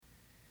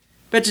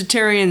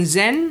Vegetarian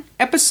Zen,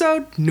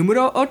 episode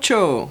numero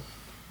 8.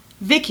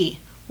 Vicky,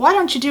 why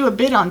don't you do a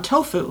bit on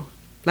tofu?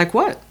 Like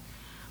what?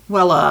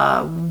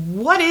 Well,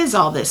 what is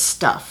all this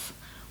stuff?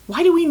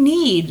 Why do we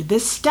need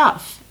this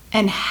stuff?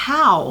 And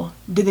how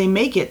do they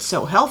make it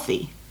so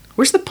healthy?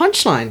 Where's the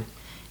punchline?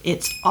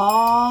 It's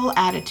all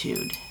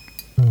attitude.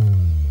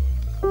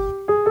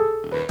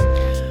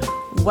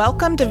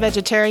 Welcome to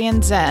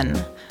Vegetarian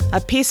Zen,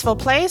 a peaceful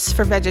place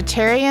for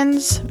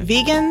vegetarians,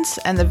 vegans,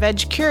 and the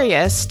veg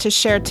curious to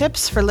share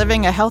tips for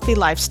living a healthy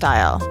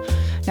lifestyle.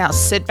 Now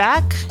sit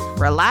back,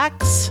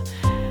 relax,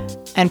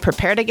 and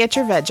prepare to get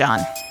your veg on.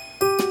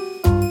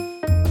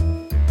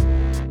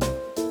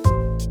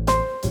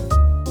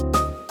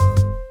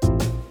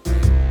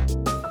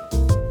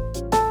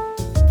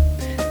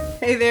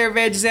 Hey there,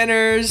 Veg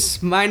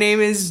Zeners. My name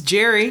is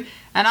Jerry.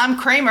 And I'm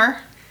Kramer.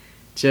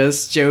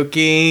 Just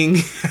joking.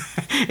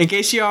 In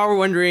case you all were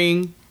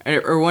wondering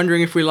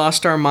if we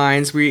lost our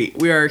minds, we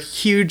are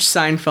huge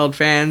Seinfeld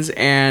fans,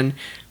 and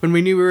when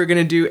we knew we were going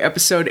to do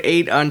episode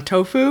 8 on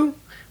tofu,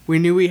 we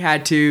knew we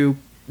had to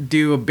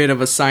do a bit of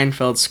a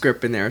Seinfeld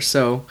script in there.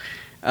 So,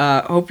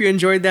 hope you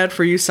enjoyed that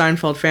for you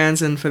Seinfeld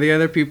fans, and for the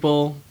other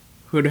people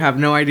who have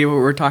no idea what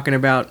we're talking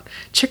about,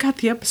 check out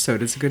the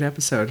episode. It's a good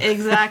episode.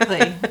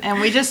 Exactly.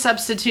 And we just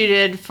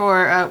substituted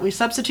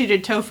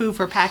tofu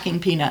for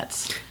packing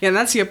peanuts. Yeah, and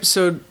that's the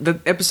episode.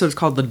 The episode's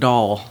called The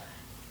Doll.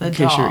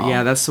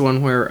 Yeah, that's the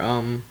one where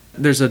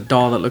there's a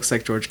doll that looks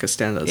like George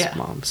Costanza's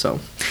mom.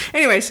 So,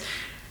 anyways,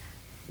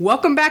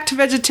 welcome back to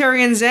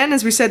Vegetarian Zen.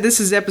 As we said,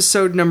 this is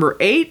episode number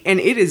 8, and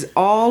it is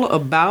all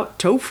about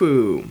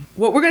tofu.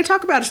 What we're going to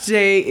talk about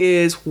today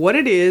is what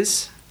it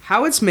is,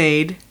 how it's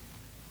made,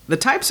 the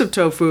types of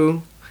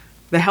tofu,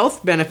 the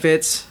health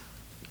benefits,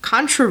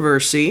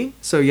 controversy.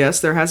 So yes,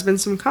 there has been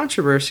some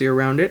controversy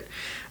around it,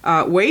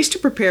 ways to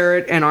prepare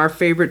it, and our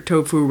favorite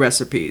tofu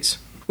recipes.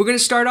 We're going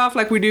to start off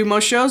like we do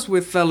most shows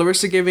with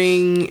Larissa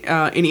giving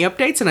any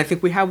updates, and I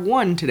think we have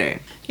one today.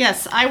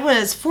 Yes, I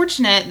was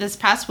fortunate this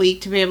past week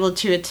to be able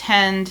to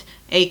attend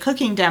a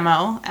cooking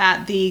demo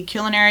at the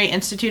Culinary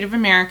Institute of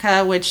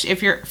America, which,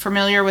 if you're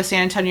familiar with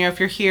San Antonio,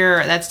 if you're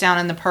here, that's down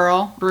in the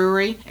Pearl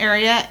Brewery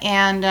area.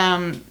 And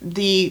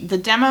the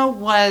demo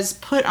was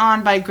put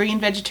on by Green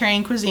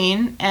Vegetarian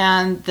Cuisine,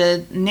 and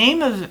the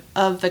name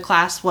of the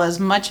class was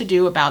Much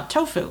Ado About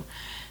Tofu.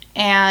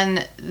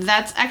 And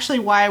that's actually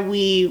why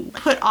we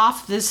put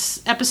off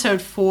this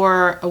episode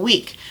for a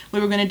week. We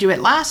were going to do it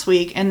last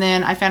week, and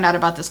then I found out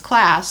about this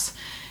class,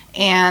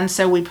 and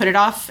so we put it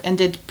off and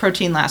did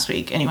protein last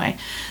week anyway.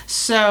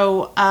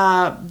 So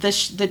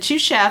the two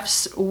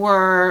chefs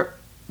were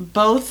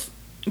both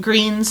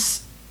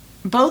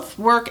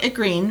work at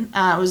Green.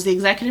 It was the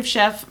executive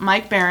chef,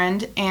 Mike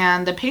Barrand,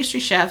 and the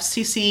pastry chef,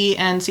 Cece,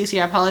 I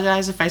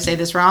apologize if I say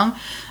this wrong,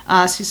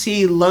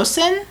 Cece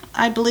Lawson,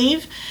 I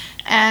believe.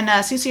 And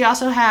Cece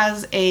also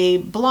has a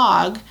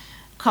blog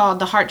called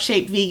The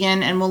Heart-Shaped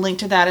Vegan, and we'll link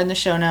to that in the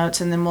show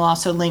notes, and then we'll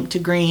also link to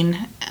Green's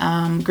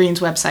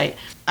website.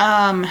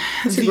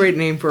 It's a great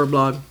name for a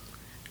blog.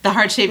 The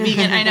Heart-Shaped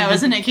Vegan, I know,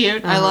 isn't it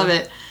cute? I love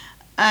it.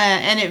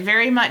 And it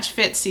very much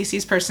fits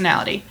Cece's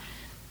personality.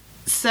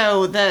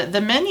 So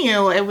the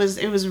menu, it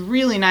was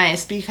really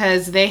nice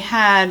because they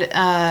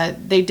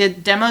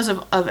did demos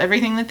of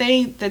everything that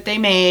they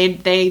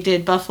made. They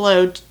did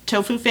buffalo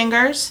tofu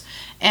fingers,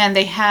 and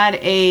they had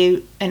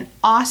an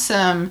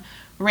awesome,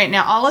 right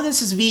now all of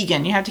this is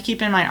vegan. You have to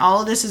keep in mind all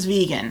of this is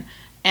vegan,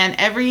 and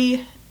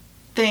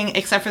everything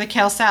except for the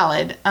kale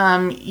salad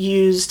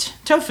used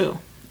tofu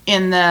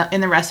in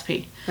the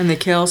recipe. And the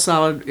kale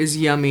salad is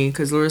yummy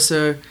because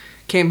Larissa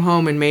came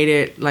home and made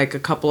it like a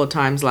couple of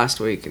times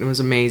last week, and it was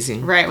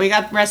amazing. Right, we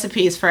got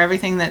recipes for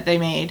everything that they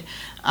made.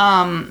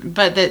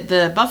 But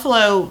the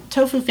buffalo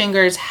tofu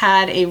fingers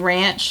had a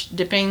ranch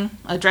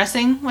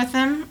dressing with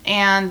them,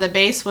 and the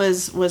base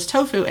was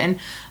tofu, and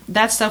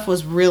that stuff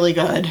was really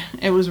good.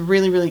 It was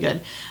really, really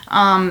good.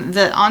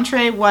 The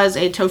entree was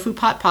a tofu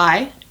pot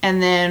pie,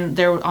 and then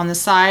there on the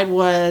side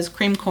was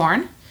cream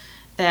corn.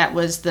 That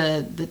was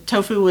the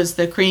tofu was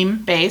the cream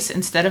base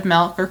instead of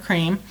milk or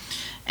cream.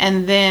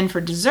 And then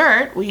for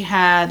dessert, we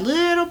had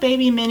little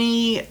baby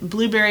mini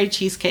blueberry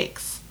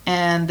cheesecakes,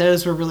 and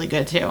those were really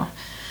good too.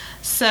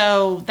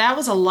 So that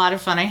was a lot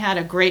of fun. I had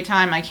a great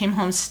time. I came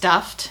home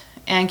stuffed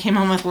and came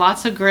home with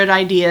lots of good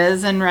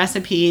ideas and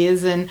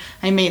recipes, and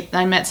I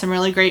met some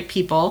really great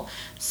people.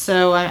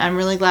 So I'm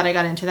really glad I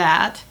got into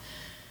that.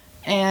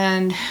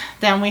 And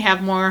then we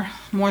have more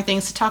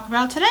things to talk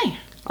about today.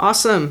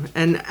 Awesome.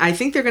 And I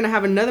think they're going to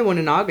have another one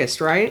in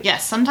August, right?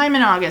 Yes, sometime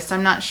in August.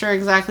 I'm not sure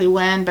exactly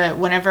when, but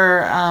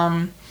whenever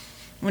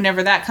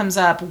that comes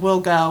up,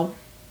 we'll go.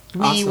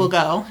 We will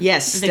go.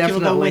 Yes, Vicky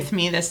definitely. will go with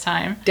me this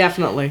time.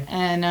 Definitely.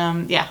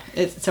 And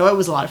so it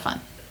was a lot of fun.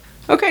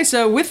 Okay,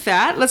 so with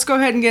that, let's go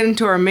ahead and get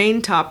into our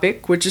main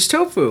topic, which is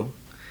tofu.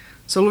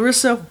 So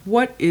Larissa,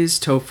 what is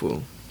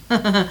tofu?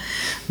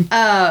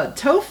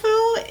 Tofu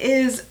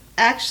is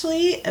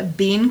actually a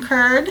bean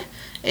curd.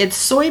 It's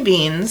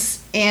soybeans,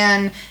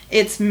 and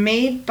it's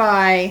made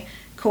by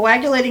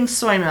coagulating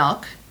soy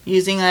milk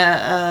using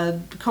a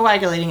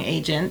coagulating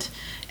agent,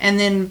 and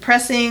then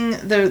pressing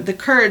the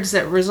curds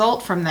that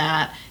result from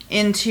that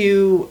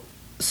into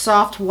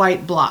soft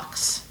white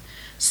blocks.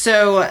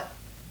 So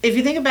if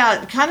you think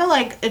about, kind of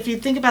like if you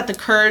think about the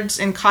curds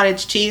in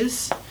cottage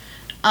cheese,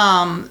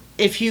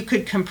 if you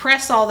could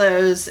compress all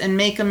those and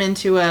make them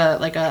into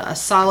a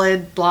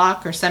solid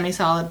block or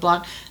semi-solid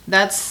block,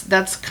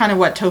 that's kind of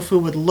what tofu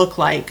would look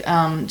like,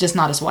 just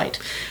not as white.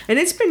 And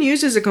it's been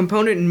used as a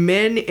component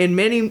in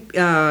many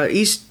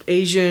East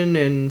Asian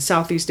and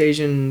Southeast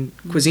Asian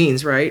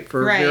cuisines, right?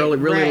 For a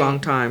really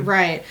long time.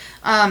 Right.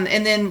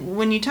 And then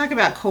when you talk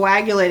about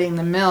coagulating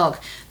the milk,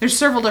 there's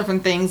several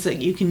different things that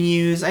you can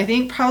use. I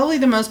think probably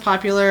the most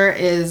popular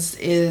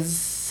is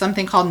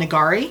something called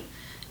nigari.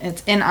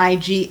 It's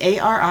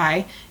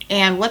Nigari,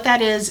 and what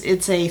that is,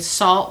 it's a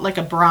salt, like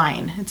a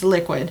brine. It's a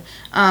liquid,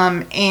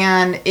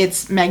 and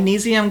it's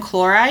magnesium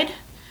chloride,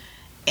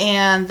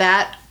 and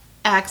that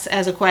acts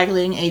as a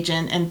coagulating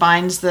agent and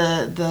binds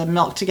the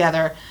milk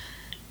together.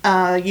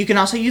 You can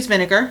also use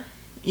vinegar.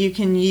 You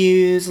can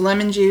use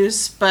lemon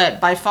juice,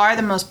 but by far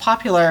the most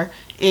popular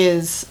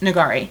is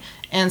nigari.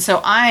 And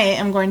so I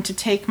am going to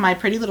take my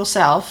pretty little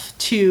self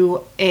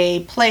to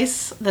a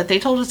place that they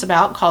told us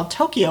about called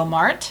Tokyo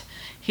Mart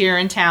here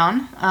in town.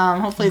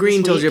 Hopefully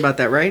Green told you about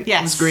that, right? Yes.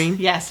 It was Green?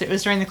 Yes, it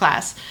was during the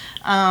class.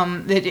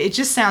 It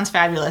just sounds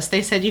fabulous.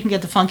 They said you can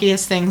get the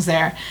funkiest things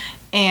there.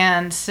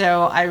 And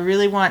so I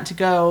really want to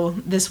go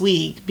this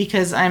week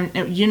because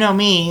you know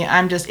me,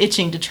 I'm just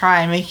itching to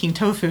try making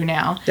tofu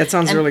now. That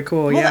sounds really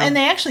cool, yeah. And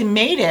they actually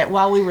made it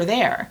while we were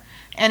there.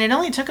 And it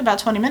only took about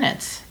 20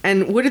 minutes.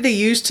 And what did they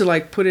use to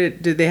put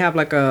it? Did they have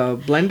a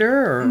blender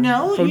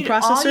or food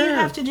processor? All you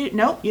have to do,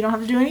 nope, you don't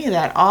have to do any of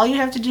that. All you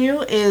have to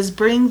do is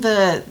bring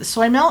the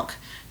soy milk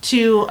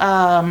to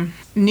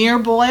near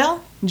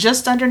boil,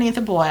 just underneath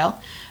the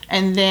boil,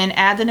 and then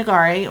add the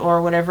nigari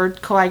or whatever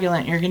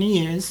coagulant you're going to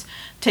use.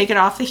 Take it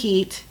off the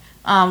heat.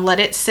 Let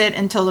it sit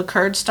until the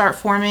curds start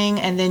forming,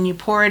 and then you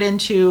pour it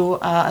into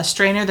a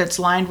strainer that's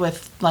lined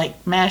with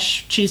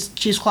mesh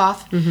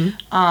cheesecloth,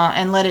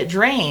 and let it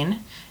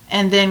drain,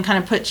 and then kind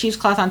of put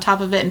cheesecloth on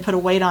top of it and put a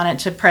weight on it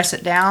to press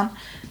it down,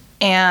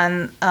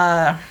 and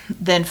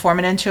then form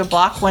it into a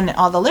block when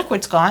all the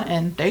liquid's gone,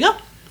 and there you go.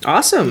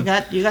 Awesome.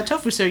 You got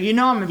tofu, so you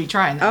know I'm going to be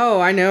trying that.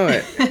 Oh, I know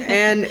it.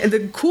 And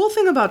the cool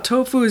thing about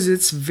tofu is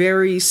it's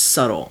very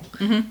subtle.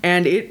 Mm-hmm.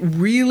 And it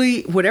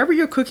really, whatever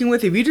you're cooking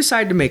with, if you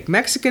decide to make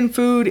Mexican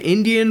food,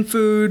 Indian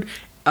food,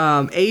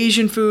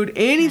 Asian food,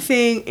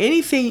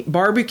 anything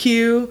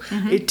barbecue,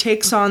 it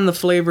takes on the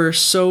flavor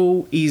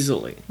so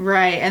easily.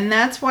 Right. And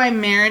that's why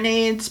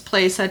marinades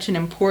play such an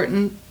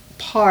important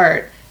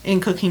part in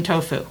cooking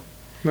tofu.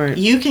 Right.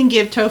 You can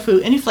give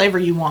tofu any flavor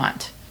you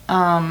want.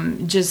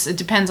 Just it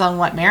depends on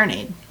what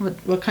marinade,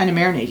 what kind of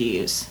marinade you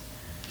use.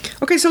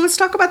 Okay, so let's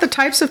talk about the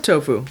types of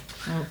tofu.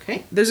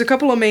 Okay. There's a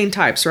couple of main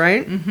types,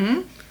 right?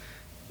 Mm-hmm.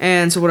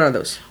 And so what are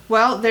those?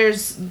 Well,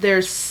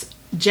 there's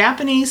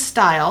Japanese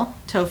style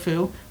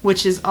tofu,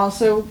 which is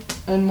also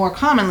and more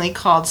commonly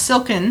called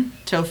silken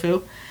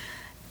tofu,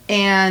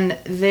 and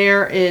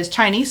there is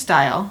Chinese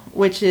style,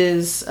 which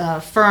is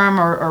firm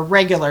or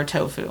regular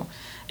tofu.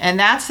 And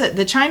that's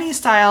the Chinese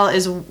style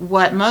is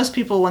what most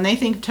people, when they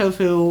think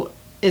tofu,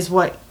 is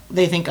what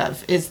they think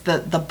of is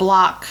the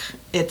block.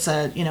 It's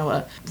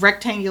a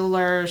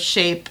rectangular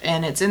shape,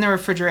 and it's in the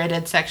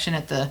refrigerated section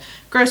at the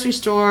grocery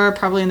store,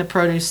 probably in the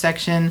produce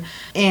section,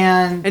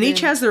 and each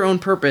has their own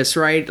purpose,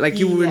 right? Like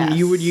you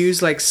would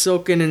use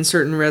silken in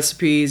certain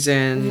recipes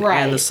and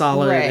the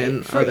solid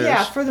and others.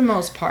 Yeah, for the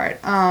most part.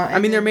 I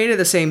mean, they're made of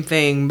the same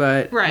thing,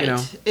 but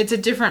it's a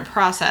different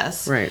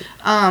process. Right.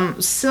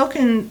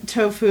 Silken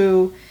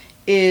tofu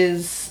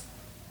is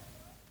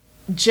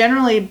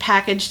generally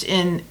packaged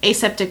in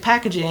aseptic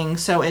packaging,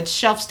 so it's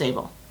shelf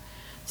stable.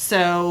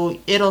 So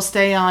it'll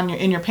stay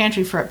in your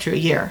pantry for up to a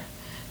year,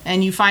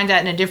 and you find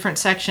that in a different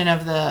section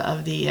of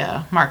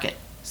the market.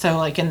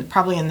 So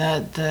probably in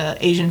the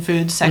Asian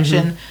food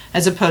section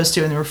as opposed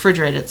to in the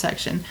refrigerated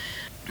section.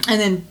 And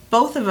then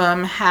both of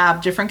them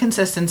have different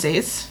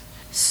consistencies.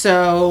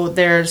 So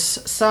there's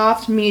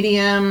soft,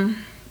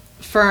 medium,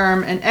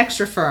 firm, and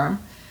extra firm.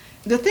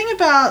 The thing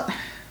about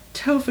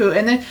tofu,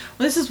 and then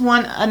this is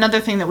another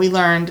thing that we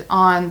learned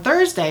on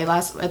Thursday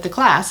at the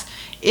class,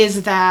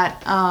 is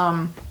that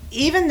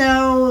even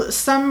though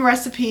some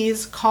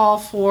recipes call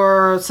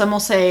for, some will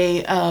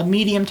say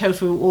medium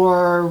tofu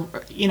or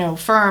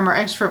firm or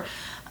extra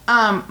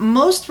firm,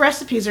 most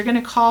recipes are going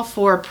to call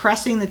for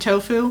pressing the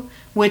tofu,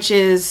 which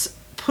is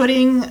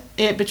putting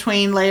it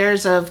between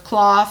layers of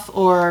cloth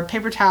or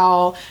paper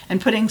towel and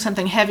putting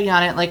something heavy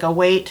on it like a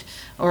weight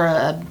or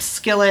a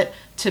skillet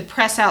to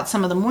press out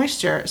some of the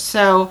moisture.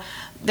 So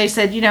they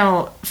said,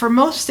 for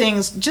most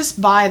things,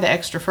 just buy the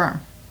extra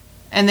firm,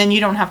 and then you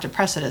don't have to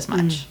press it as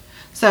much.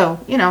 So,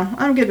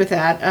 I'm good with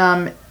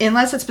that.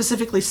 Unless it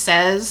specifically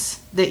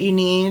says that you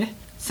need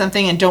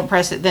something and don't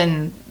press it,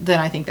 then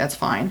I think that's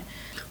fine.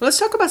 Well, let's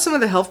talk about some of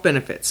the health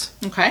benefits.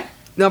 Okay.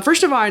 Now,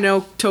 first of all, I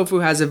know tofu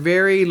has a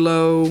very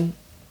low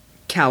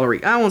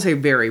calorie. I won't say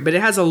very, but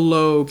it has a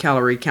low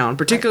calorie count,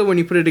 particularly when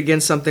you put it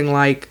against something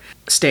like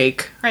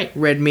steak,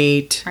 red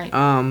meat. Right.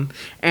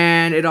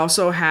 And it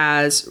also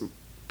has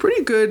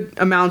pretty good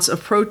amounts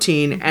of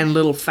protein and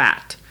little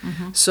fat.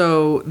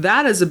 So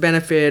that is a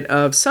benefit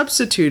of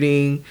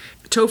substituting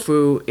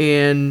tofu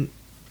in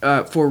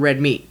for red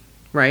meat,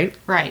 right?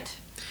 Right.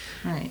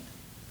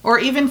 Or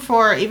even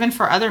for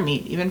other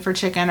meat, even for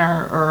chicken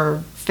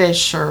or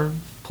fish or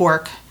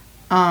pork.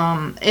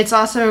 It's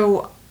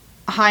also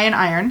high in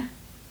iron,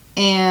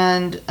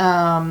 and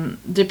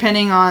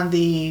depending on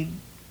the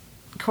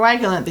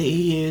coagulant that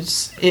you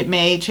use, it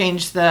may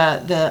change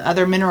the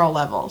other mineral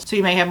levels. So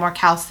you may have more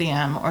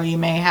calcium, or you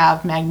may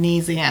have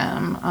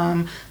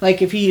magnesium.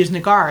 Like if you use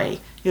nigari,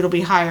 it'll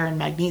be higher in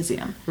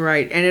magnesium.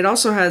 Right, and it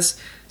also has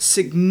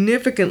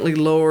significantly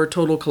lower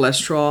total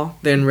cholesterol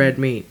than red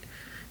meat.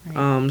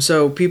 Right.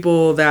 So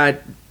people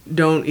that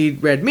don't eat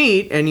red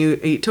meat and you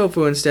eat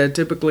tofu instead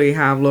typically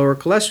have lower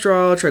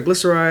cholesterol,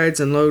 triglycerides,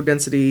 and low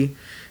density,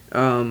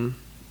 or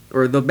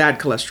the bad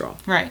cholesterol.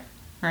 Right.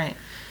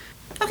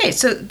 Okay,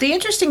 so the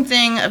interesting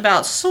thing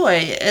about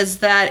soy is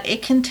that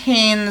it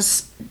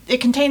contains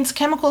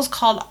chemicals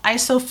called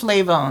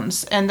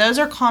isoflavones, and those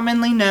are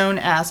commonly known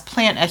as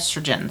plant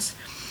estrogens.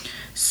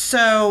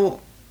 So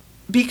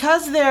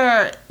because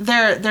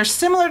they're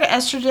similar to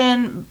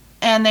estrogen,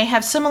 and they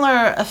have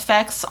similar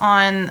effects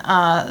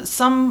on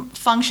some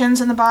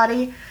functions in the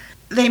body,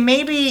 they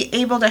may be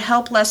able to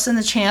help lessen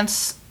the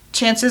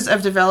chances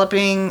of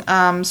developing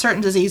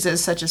certain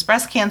diseases such as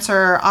breast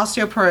cancer,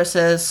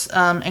 osteoporosis,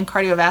 and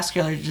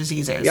cardiovascular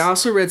diseases. Yeah, I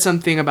also read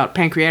something about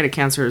pancreatic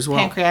cancer as well.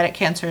 Pancreatic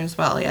cancer as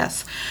well,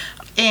 yes.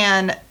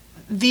 And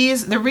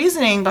the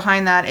reasoning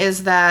behind that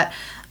is that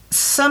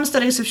some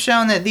studies have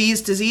shown that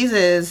these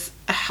diseases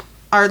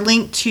are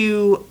linked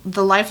to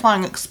the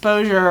lifelong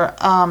exposure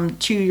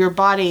to your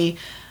body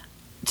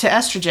to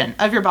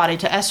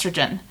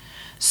estrogen.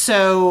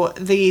 So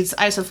these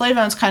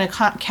isoflavones kind of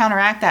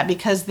counteract that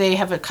because they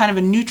have a kind of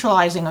a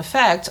neutralizing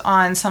effect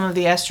on some of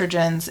the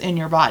estrogens in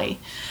your body.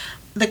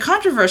 The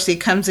controversy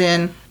comes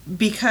in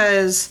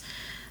because...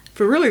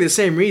 For really the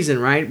same reason,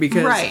 right?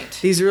 Because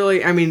these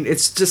really, I mean,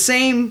 it's the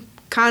same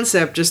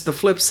concept, just the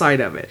flip side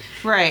of it.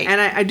 Right.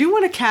 And I do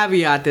want to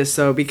caveat this,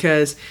 though,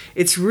 because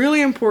it's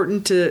really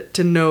important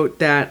to note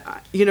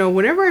that,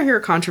 whenever I hear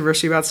a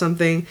controversy about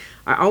something,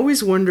 I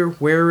always wonder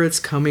where it's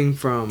coming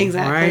from.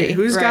 Exactly. Right?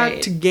 Who's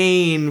got to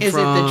gain from... Is it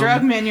the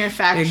drug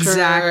manufacturers?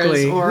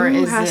 Exactly. Or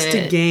who has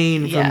to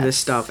gain from this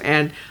stuff?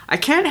 And I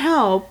can't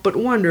help but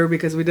wonder,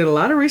 because we did a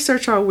lot of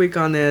research all week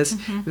on this,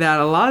 that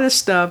a lot of this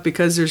stuff,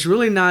 because there's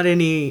really not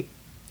any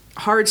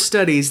hard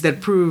studies that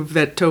prove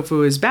that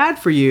tofu is bad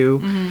for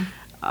you,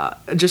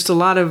 just a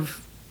lot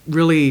of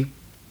really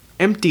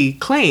empty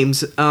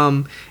claims,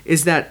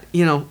 is that,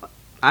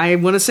 I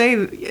want to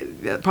say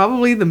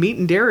probably the meat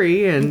and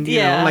dairy and,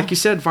 like you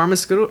said,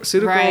 pharmaceutical,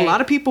 a lot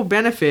of people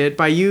benefit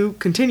by you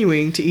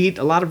continuing to eat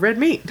a lot of red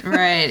meat.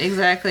 Right,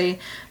 exactly.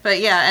 But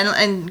yeah,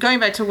 and going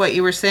back to what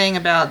you were saying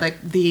about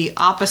the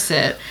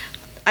opposite,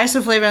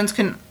 isoflavones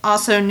can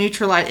also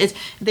neutralize it.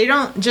 They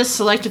don't just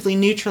selectively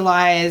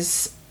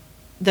neutralize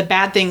the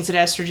bad things that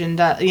estrogen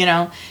does,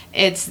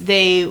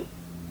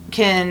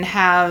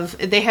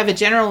 they have a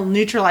general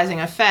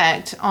neutralizing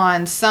effect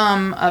on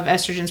some of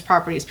estrogen's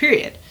properties,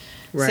 period.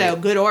 Right. So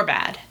good or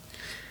bad.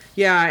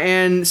 Yeah,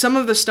 and some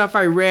of the stuff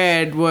I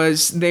read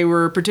was they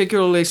were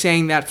particularly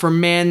saying that for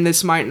men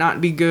this might not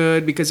be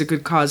good because it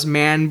could cause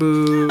man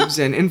boobs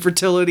and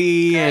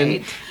infertility.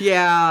 Right.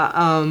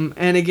 And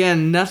and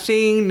again,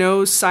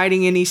 no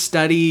citing any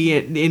study,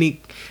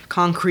 any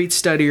concrete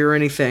study or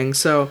anything.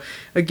 So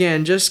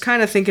again, just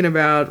kind of thinking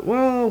about,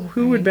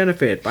 who would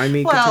benefit by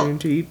me continuing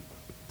to eat?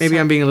 Maybe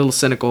I'm being a little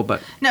cynical,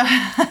 but... No.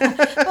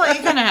 Well,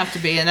 you kind of have to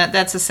be, and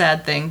that's a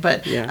sad thing.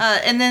 But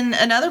and then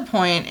another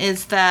point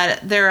is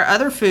that there are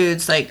other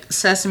foods like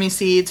sesame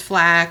seeds,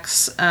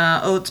 flax,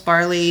 oats,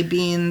 barley,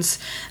 beans.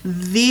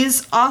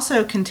 These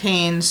also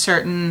contain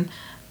certain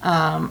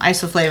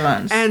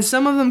isoflavones. And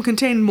some of them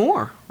contain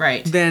more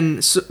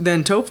than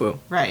tofu.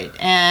 Right.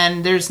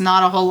 And there's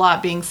not a whole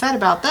lot being said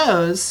about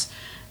those.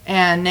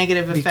 And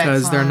negative effects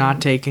because they're not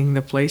taking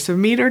the place of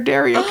meat or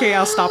dairy. Okay,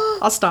 I'll stop.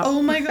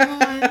 Oh my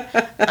god.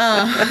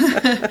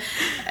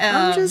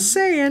 I'm just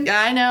saying.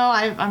 I know.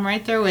 I'm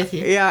right there with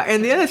you. Yeah,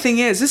 and the other thing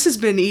is, this has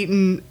been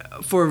eaten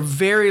for a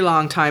very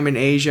long time in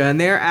Asia,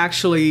 and they're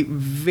actually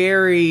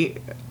very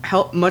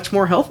much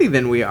more healthy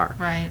than we are.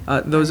 Right.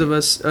 Those of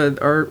us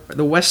are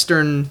the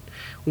Western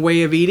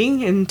way of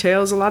eating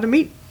entails a lot of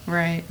meat.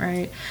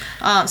 Right.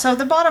 So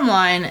the bottom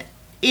line: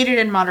 eat it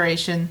in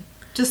moderation.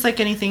 Just like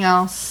anything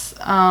else.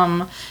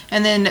 And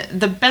then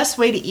the best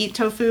way to eat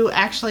tofu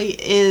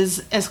actually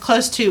is as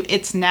close to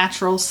its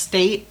natural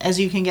state as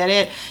you can get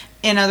it.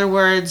 In other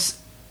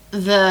words,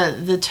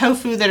 the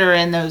tofu that are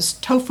in those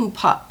tofu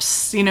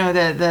pups,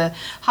 the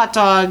hot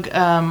dog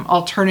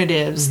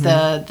alternatives,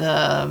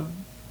 the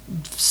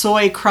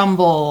soy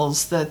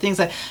crumbles, the things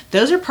like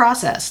those are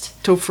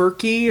processed.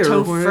 Tofurkey or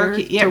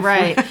Tofurkey, yeah,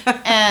 right.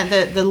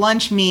 And the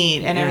lunch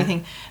meat and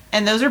everything.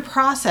 And those are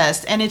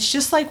processed. And it's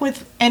just like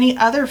with any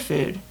other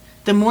food.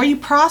 The more you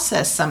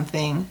process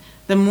something,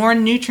 the more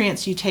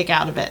nutrients you take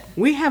out of it.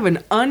 We have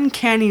an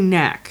uncanny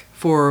knack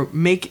for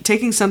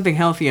taking something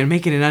healthy and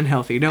making it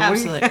unhealthy, don't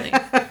Absolutely.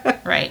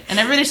 Right. And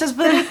everybody says,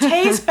 but it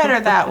tastes better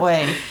that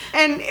way.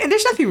 And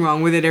there's nothing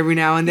wrong with it every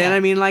now and then. Yeah. I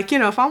mean, like,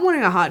 if I'm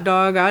wanting a hot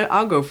dog,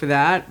 I'll go for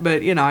that.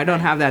 But, I don't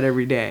have that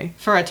every day.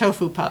 For a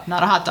tofu pup,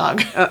 not a hot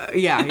dog.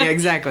 Yeah,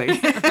 exactly.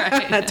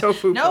 A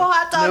tofu no pup.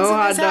 Hot dogs no in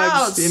hot this dogs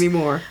house.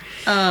 Anymore.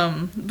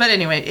 But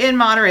anyway, in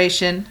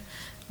moderation.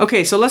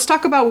 Okay, so let's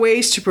talk about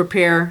ways to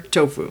prepare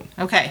tofu.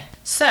 Okay,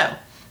 so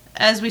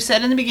as we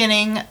said in the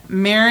beginning,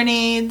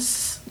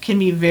 marinades can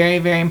be very,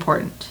 very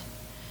important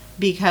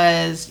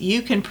because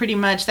you can pretty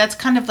much, that's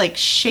kind of like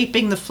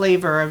shaping the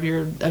flavor of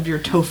your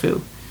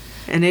tofu.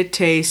 And it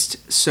tastes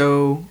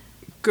so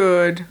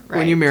good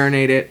when you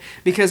marinate it,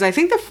 because I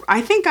think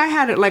I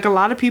had it like a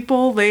lot of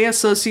people, they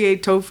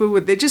associate tofu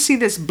with, they just see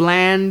this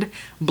bland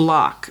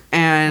block,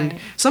 and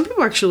some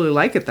people actually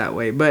like it that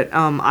way, but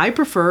I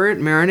prefer it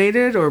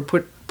marinated or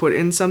put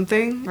in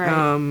something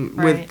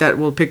with that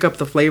will pick up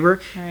the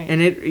flavor,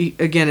 and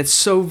it's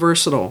so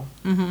versatile.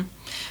 Mm-hmm.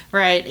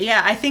 Right.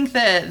 Yeah, I think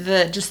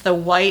the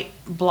white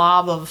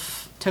blob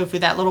of tofu,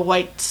 that little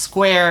white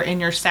square in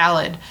your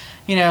salad,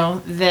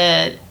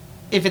 that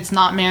if it's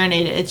not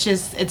marinated,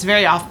 it's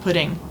very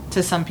off-putting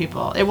to some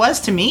people. It was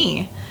to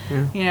me.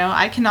 Yeah.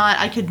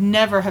 I could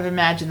never have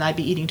imagined that I'd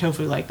be eating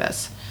tofu like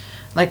this,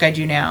 like I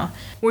do now.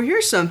 Well,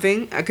 here's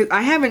something.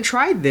 I haven't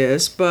tried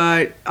this,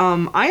 but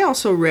I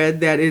also read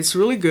that it's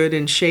really good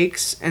in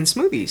shakes and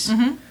smoothies.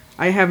 Mm-hmm.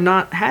 I have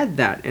not had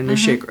that in a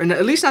shaker, and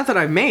at least not that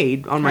I've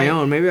made on my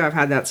own. Maybe I've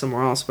had that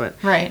somewhere else, but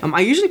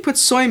I usually put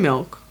soy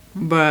milk,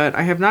 but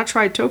I have not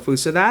tried tofu,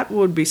 so that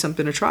would be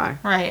something to try.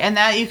 Right, and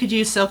that you could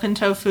use silken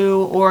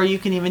tofu, or you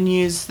can even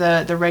use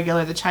the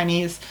regular, the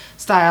Chinese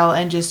style,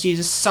 and just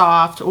use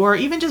soft, or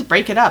even just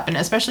break it up, and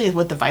especially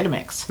with the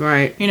Vitamix.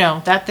 Right.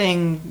 That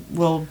thing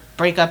will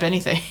break up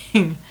anything.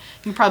 You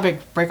can probably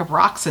break up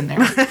rocks in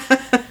there.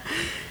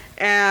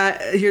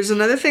 Here's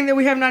another thing that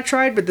we have not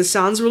tried, but this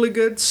sounds really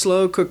good.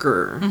 Slow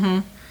cooker.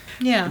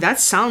 Mm-hmm. Yeah. That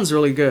sounds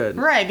really good.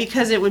 Right,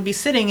 because it would be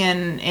sitting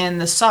in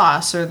the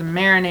sauce or the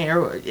marinade,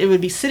 or it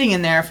would be sitting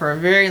in there for a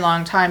very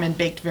long time and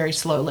baked very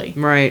slowly.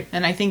 Right.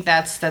 And I think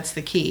that's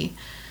the key.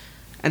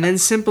 And then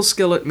simple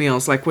skillet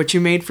meals, like what you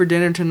made for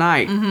dinner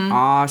tonight. Mm-hmm.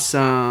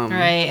 Awesome.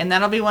 Right, and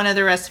that'll be one of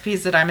the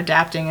recipes that I'm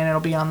adapting, and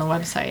it'll be on the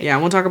website. Yeah,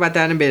 we'll talk about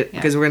that in a bit,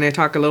 because we're going to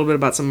talk a little bit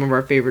about some of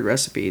our favorite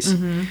recipes.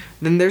 Mm-hmm.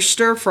 Then there's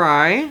stir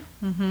fry.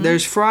 Mm-hmm.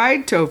 There's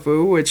fried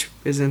tofu, which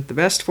isn't the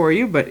best for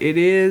you, but it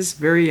is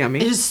very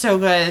yummy. It is so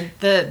good.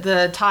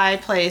 The Thai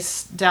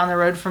place down the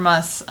road from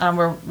us,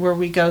 where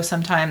we go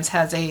sometimes,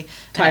 has a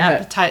Thai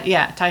hut.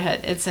 Yeah, Thai hut.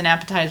 It's an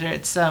appetizer.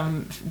 It's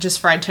just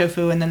fried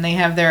tofu, and then they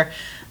have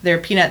their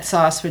peanut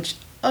sauce, which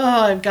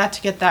I've got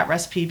to get that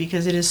recipe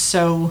because it is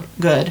so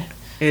good.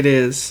 It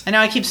is. I know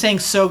I keep saying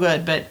so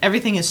good, but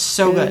everything is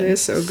so good. It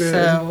is so good.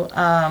 So,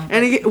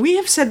 and again, we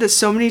have said this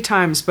so many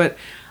times, but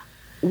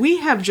we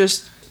have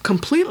just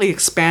completely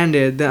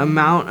expanded the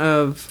amount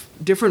of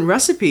different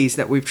recipes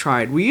that we've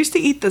tried. We used to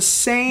eat the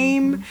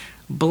same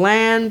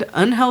bland,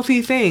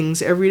 unhealthy things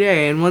every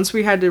day, and once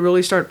we had to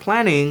really start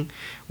planning,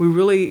 we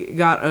really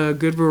got a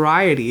good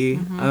variety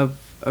of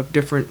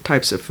different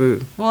types of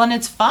food. Well, and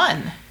it's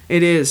fun.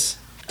 It is.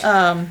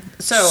 So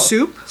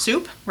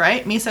soup,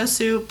 right? Miso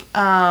soup.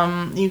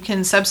 You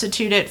can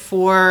substitute it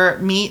for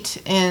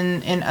meat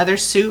in other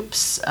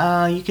soups.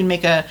 You can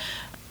make a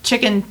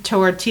chicken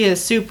tortilla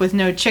soup with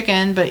no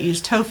chicken, but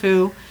use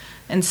tofu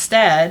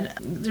instead.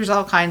 There's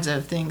all kinds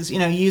of things.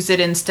 Use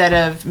it instead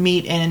of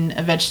meat in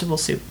a vegetable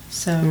soup.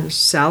 So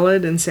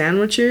salad and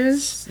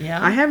sandwiches.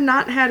 Yeah. I have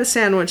not had a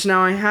sandwich.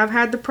 Now I have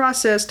had the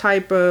processed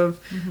type of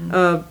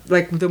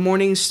like the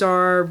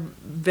Morningstar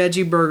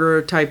veggie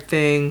burger type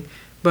thing,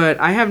 but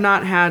I have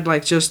not had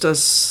like just a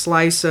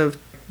slice of.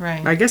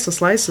 Right. I guess a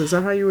slice, is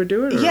that how you would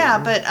do it? Or? Yeah,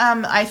 but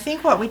I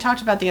think what we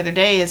talked about the other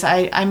day is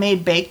I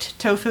made baked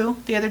tofu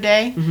the other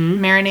day,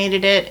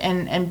 marinated it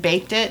and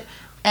baked it,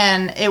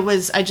 and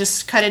I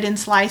just cut it in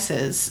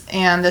slices,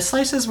 and the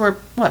slices were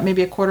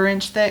maybe a 1/4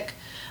 inch thick,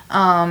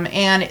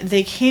 and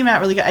they came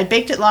out really good. I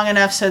baked it long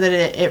enough so that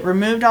it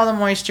removed all the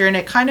moisture, and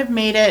it kind of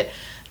made it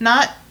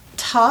not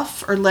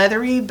tough or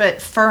leathery,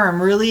 but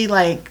firm, really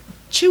like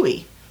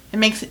chewy. It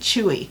makes it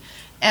chewy.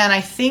 And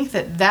I think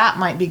that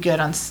might be good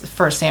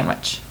for a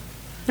sandwich.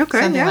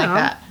 Okay, something like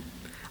that.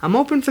 I'm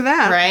open for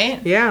that.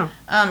 Right? Yeah.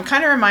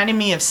 Kind of reminded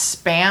me of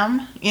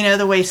Spam.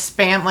 The way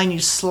Spam, when you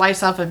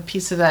slice off a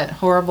piece of that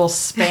horrible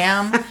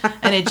Spam,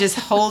 and it just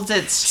holds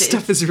its...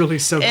 Stuff is really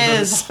so gross.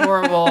 It is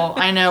horrible.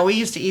 I know. We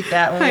used to eat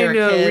that when we were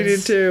kids. I know, we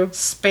did too.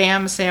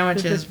 Spam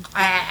sandwiches.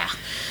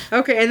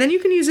 Okay, and then you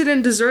can use it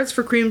in desserts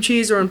for cream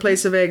cheese or in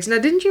place of eggs. Now,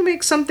 did you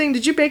bake something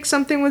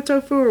with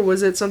tofu, or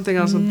was it something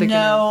else I'm thinking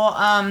of?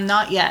 No,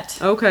 not yet.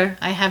 Okay.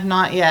 I have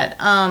not yet.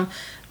 And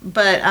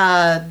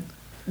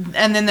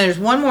then there's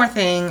one more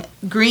thing.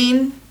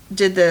 Green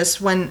did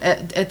this when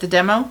at the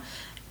demo,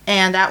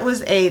 and that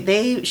was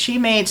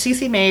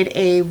Cece made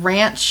a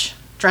ranch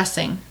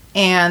dressing,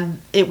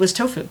 and it was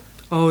tofu.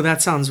 Oh,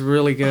 that sounds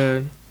really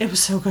good. It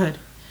was so good.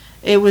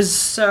 It was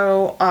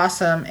so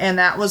awesome. And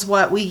that was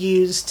what we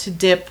used to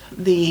dip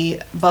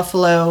the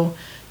buffalo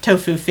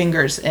tofu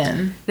fingers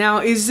in. Now,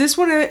 is this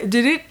one,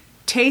 did it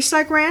taste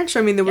like ranch?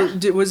 I mean,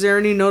 was there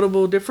any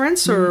notable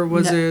difference, or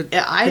was it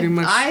pretty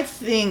much? I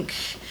think,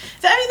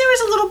 there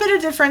was a little bit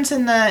of difference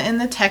in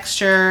the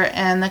texture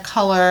and the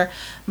color,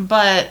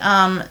 but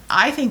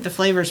I think the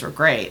flavors were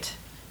great.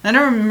 I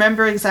don't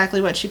remember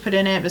exactly what she put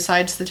in it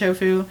besides the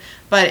tofu,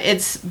 but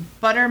it's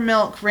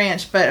buttermilk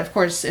ranch, but of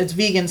course it's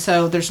vegan,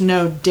 so there's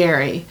no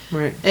dairy.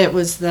 Right. It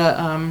was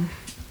the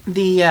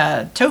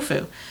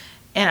tofu.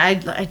 And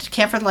I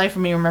can't for the life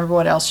of me remember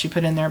what else she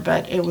put in there,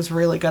 but it was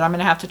really good. I'm going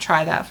to have to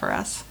try that for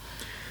us.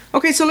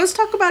 Okay, so let's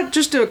talk about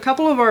just a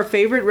couple of our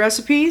favorite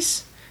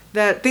recipes.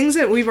 Things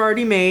that we've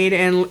already made,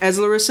 and as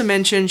Larissa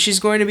mentioned, she's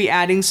going to be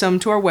adding some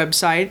to our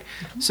website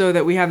so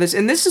that we have this.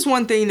 And this is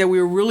one thing that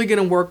we're really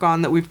going to work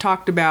on, that we've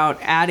talked about,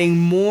 adding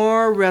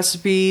more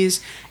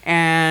recipes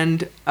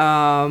and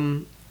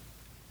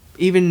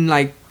even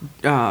like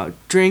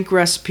drink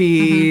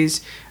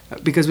recipes,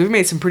 because we've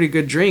made some pretty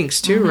good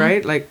drinks too,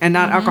 right? Like, and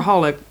not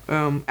alcoholic.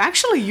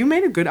 Actually, you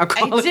made a good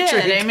alcoholic drink.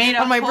 I made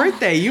on my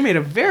birthday. You made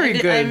a very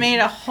good. I made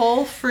a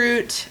whole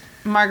fruit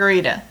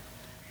margarita.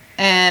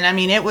 And I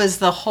mean, it was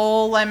the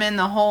whole lemon,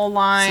 the whole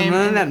lime. So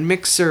none of that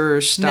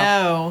mixer stuff.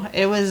 No,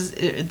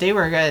 they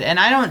were good. And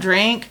I don't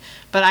drink,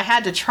 but I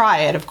had to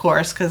try it, of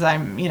course, because I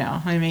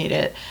made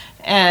it.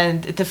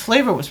 And the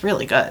flavor was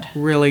really good.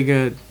 Really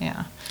good.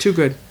 Yeah. Too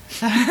good.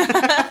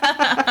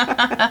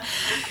 But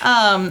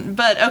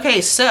okay,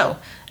 so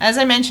as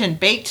I mentioned,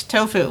 baked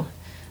tofu.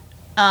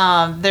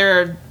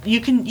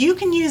 You can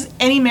use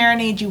any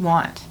marinade you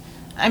want.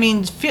 I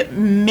mean,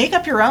 make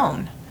up your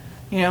own.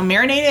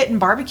 Marinate it in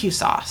barbecue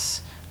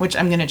sauce, which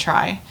I'm going to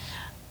try.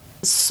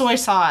 Soy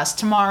sauce,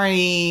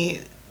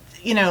 tamari,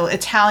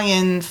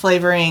 Italian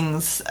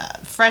flavorings,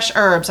 fresh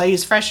herbs. I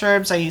use fresh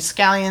herbs. I use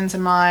scallions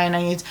in mine.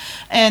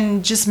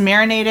 And just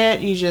marinate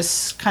it. You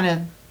just kind of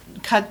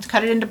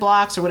cut it into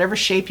blocks or whatever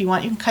shape you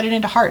want. You can cut it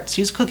into hearts.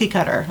 Use a cookie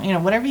cutter,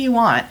 whatever you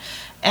want.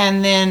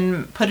 And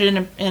then put it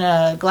in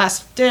a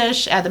glass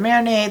dish, add the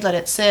marinade, let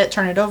it sit,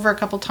 turn it over a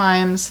couple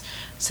times,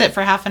 sit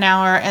for half an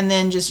hour, and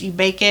then you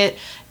bake it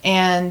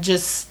and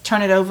just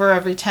turn it over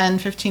every 10,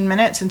 15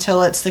 minutes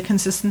until it's the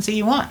consistency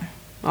you want.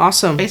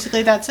 Awesome.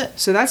 Basically, that's it.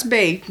 So that's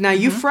baked. Now,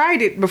 you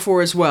fried it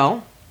before as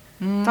well.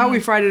 Thought we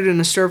fried it in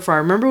a stir fry.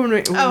 Remember when we...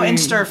 in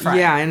stir fry.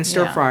 Yeah, in a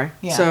stir fry.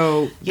 Yeah.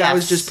 So that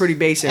was just pretty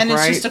basic, and right?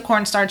 And it's just a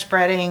cornstarch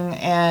breading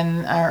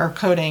or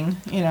coating,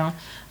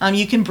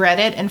 You can bread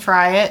it and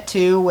fry it,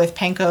 too, with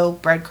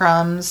panko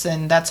breadcrumbs,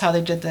 and that's how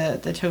they did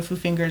the tofu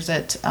fingers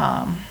at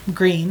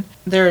Green.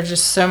 There are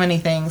just so many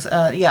things.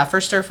 For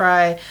stir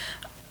fry.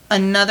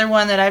 Another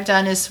one that I've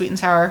done is sweet and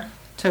sour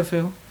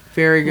tofu.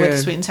 Very good. With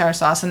sweet and sour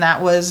sauce, and that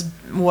was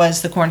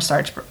the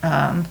cornstarch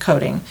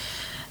coating.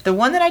 The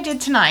one that I did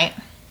tonight,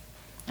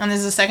 and this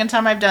is the second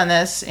time I've done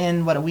this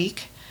in, a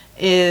week,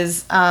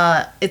 is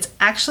it's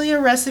actually a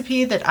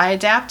recipe that I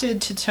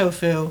adapted to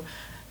tofu.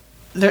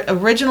 The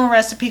original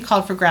recipe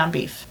called for ground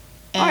beef.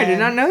 And I did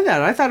not know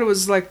that. I thought it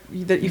was like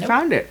that you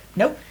found it.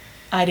 Nope.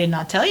 I did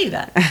not tell you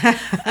that.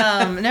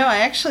 No, I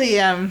actually...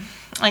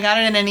 I got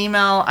it in an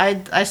email.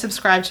 I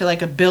subscribe to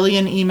like 1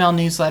 billion email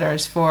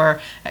newsletters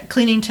for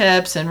cleaning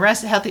tips and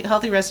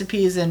healthy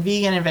recipes and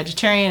vegan and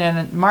vegetarian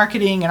and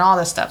marketing and all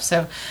this stuff.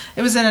 So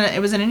it was in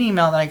an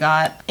email that I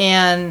got,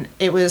 and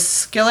it was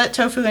skillet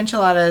tofu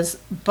enchiladas,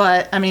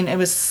 but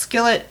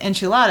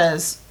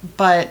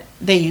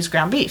they use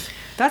ground beef.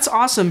 That's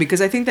awesome,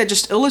 because I think that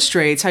just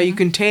illustrates how you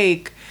can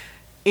take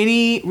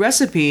any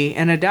recipe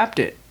and adapt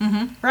it.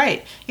 Mm-hmm.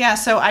 Right. Yeah.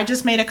 So I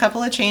just made a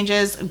couple of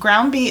changes.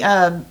 Ground beef.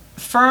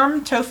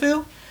 Firm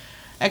tofu,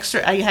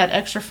 I had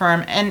extra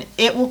firm, and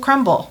it will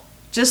crumble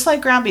just like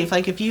ground beef.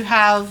 Like if you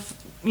have,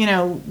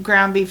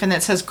 ground beef and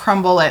it says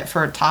crumble it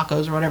for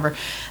tacos or whatever,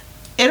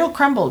 it'll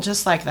crumble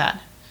just like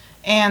that.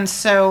 And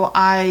so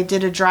I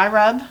did a dry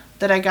rub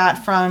that I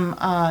got from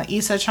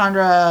Isa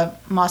Chandra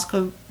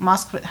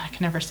Moskowitz. I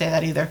can never say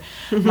that either.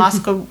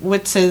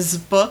 Moskowitz's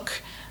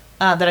book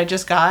that I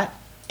just got,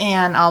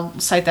 and I'll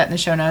cite that in the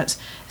show notes.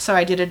 So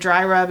I did a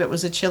dry rub. It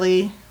was a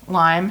chili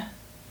lime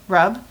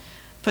rub.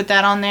 Put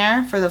that on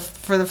there for the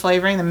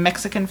flavoring, the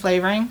Mexican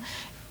flavoring,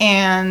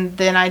 and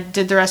then I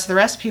did the rest of the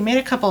recipe. Made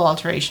a couple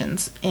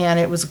alterations, and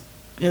it was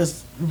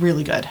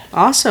really good.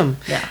 Awesome.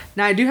 Yeah.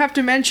 Now I do have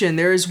to mention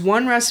there is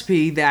one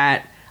recipe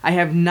that I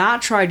have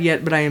not tried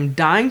yet, but I am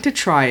dying to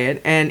try it,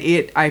 and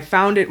I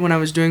found it when I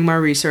was doing my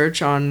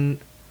research on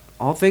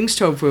all things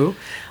tofu.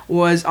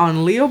 Was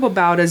on Leo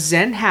Babauda's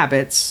Zen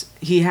Habits.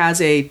 He has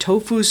a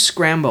tofu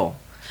scramble.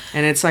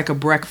 And it's like a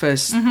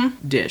breakfast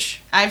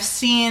dish. I've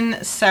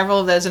seen several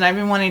of those, and I've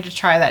been wanting to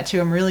try that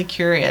too. I'm really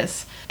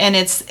curious. And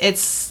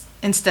it's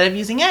instead of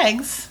using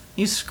eggs,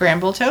 you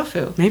scramble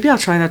tofu. Maybe I'll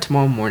try that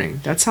tomorrow morning.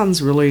 That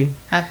sounds really...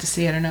 I have to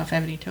see. I don't know if I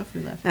have any tofu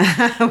left.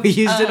 We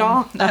used it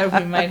all? No,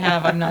 we might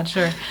have. I'm not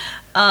sure.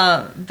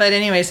 But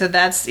anyway, so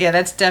that's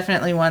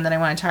definitely one that I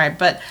want to try.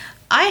 But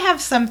I have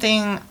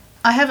something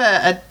I have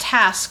a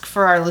task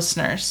for our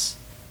listeners.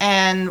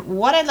 And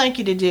what I'd like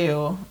you to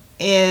do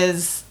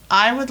is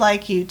I would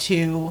like you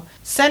to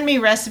send me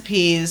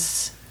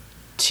recipes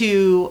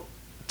to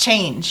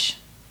change.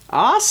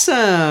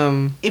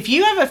 Awesome. If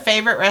you have a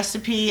favorite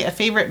recipe, a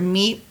favorite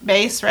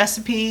meat-based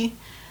recipe,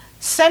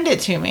 send it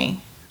to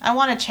me. I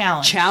want a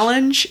challenge.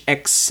 Challenge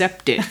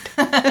accepted.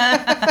 But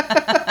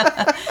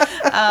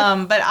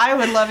I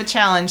would love a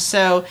challenge.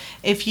 So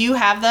if you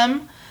have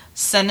them,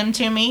 send them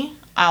to me.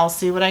 I'll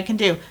see what I can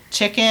do.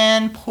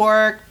 Chicken,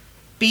 pork,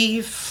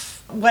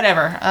 beef,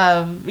 whatever.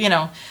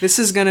 This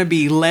is going to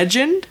be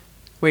legend.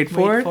 Wait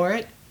for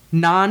it.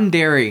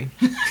 Non-dairy.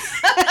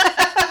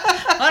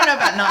 I don't know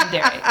about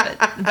non-dairy,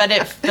 but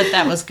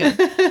that was good.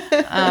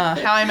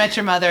 How I Met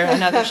Your Mother,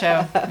 another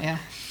show. Yeah.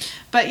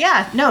 But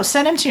yeah, no,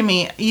 send them to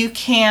me. You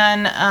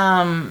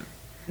can,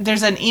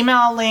 there's an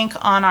email link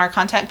on our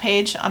contact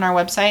page on our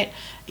website.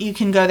 You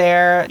can go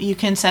there. You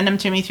can send them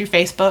to me through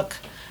Facebook.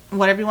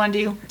 Whatever you want to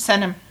do,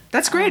 send them.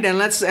 That's great, and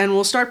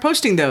we'll start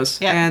posting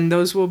those. Yep. And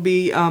those will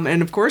be,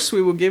 and of course,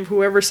 we will give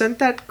whoever sent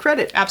that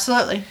credit.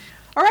 Absolutely.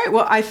 All right,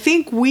 well, I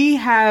think we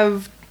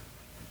have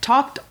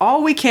talked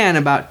all we can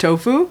about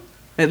tofu,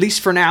 at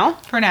least for now.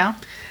 For now.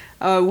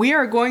 We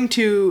are going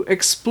to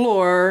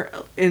explore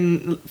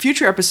in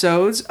future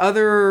episodes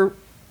other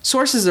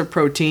sources of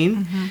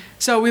protein. Mm-hmm.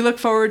 So we look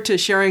forward to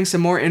sharing some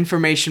more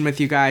information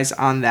with you guys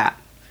on that.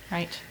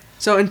 Right.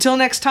 So until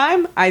next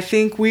time, I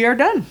think we are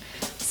done.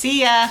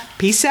 See ya.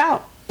 Peace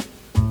out.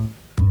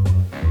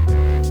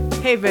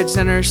 Hey, Veg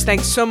Centers.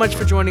 Thanks so much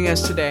for joining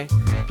us today.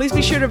 Please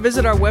be sure to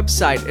visit our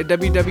website at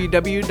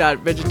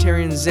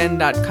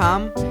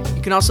www.vegetarianzen.com.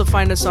 You can also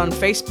find us on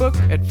Facebook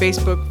at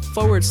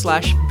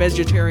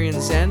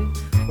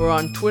Facebook.com/VegetarianZen or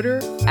on Twitter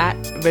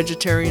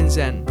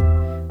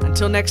 @VegetarianZen.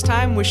 Until next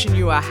time, wishing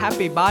you a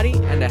happy body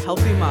and a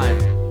healthy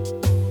mind.